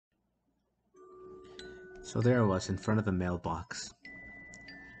So there I was in front of the mailbox.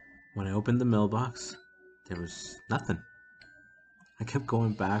 When I opened the mailbox, there was nothing. I kept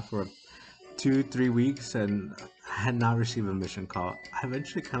going back for 2, 3 weeks and I had not received a mission call. I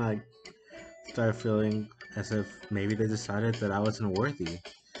eventually kind of started feeling as if maybe they decided that I wasn't worthy,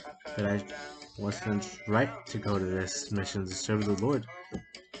 that I wasn't right to go to this mission to serve the Lord.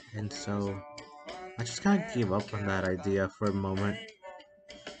 And so I just kind of gave up on that idea for a moment.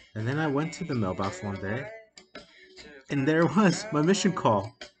 And then I went to the mailbox one day, and there it was, my mission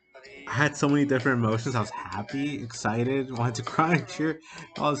call. I had so many different emotions. I was happy, excited, wanted to cry and cheer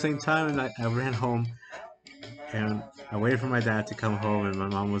all at the same time. And I ran home and I waited for my dad to come home, and my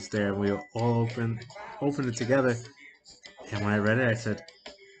mom was there, and we all opened it together. And when I read it, I said,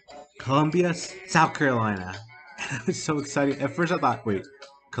 Columbia, South Carolina. And I was so excited. At first, I thought, wait,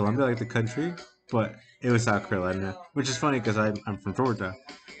 Columbia, like the country? But it was South Carolina, which is funny because I'm from Georgia.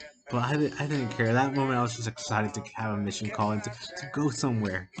 But I didn't care. That moment, I was just excited to have a mission call and to go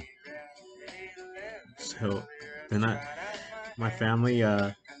somewhere. So then my family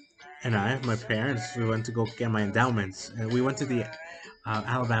and my parents, we went to go get my endowments. And we went to the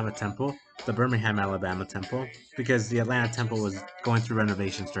Alabama Temple, the Birmingham, Alabama Temple, because the Atlanta Temple was going through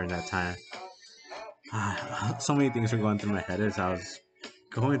renovations during that time. So many things were going through my head as I was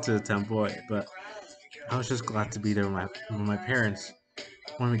going to the temple, but I was just glad to be there with my parents.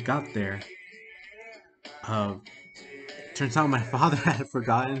 When we got there, uh, turns out my father had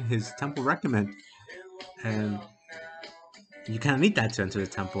forgotten his temple recommend, and you kind of need that to enter the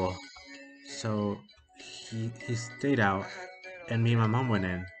temple. So he stayed out, and me and my mom went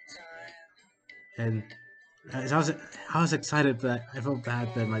in. And as I was excited, but I felt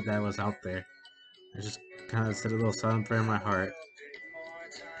bad that my dad was out there. I just kind of said a little silent prayer in my heart,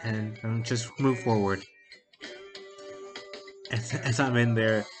 and just moved forward. As I'm in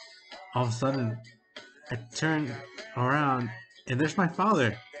there, all of a sudden I turn around, and there's my father.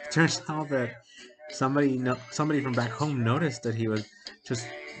 It turns out that somebody from back home noticed that he was just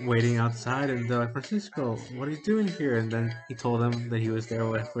waiting outside, and they're like, Francisco, what are you doing here? And then he told them that he was there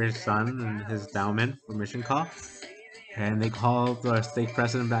for his son and his endowment for mission call, and they called the stake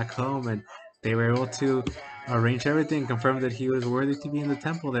president back home, and they were able to arrange everything, confirm that he was worthy to be in the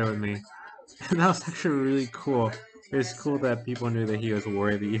temple there with me. And that was actually really cool. It was cool that people knew that he was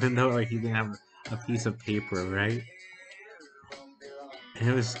worthy, even though like he didn't have a piece of paper, right? And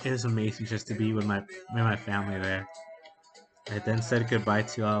it was amazing just to be with my family there. I then said goodbye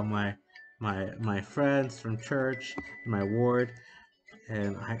to all my friends from church, my ward,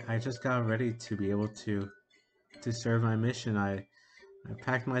 and I just got ready to be able to serve my mission. I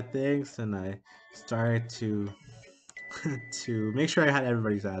packed my things and I started to to make sure I had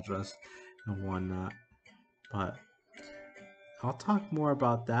everybody's address and whatnot. But I'll talk more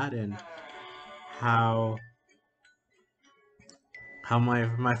about that and how how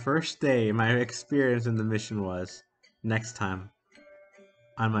my first day, my experience in the mission was next time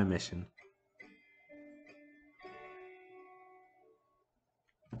on my mission.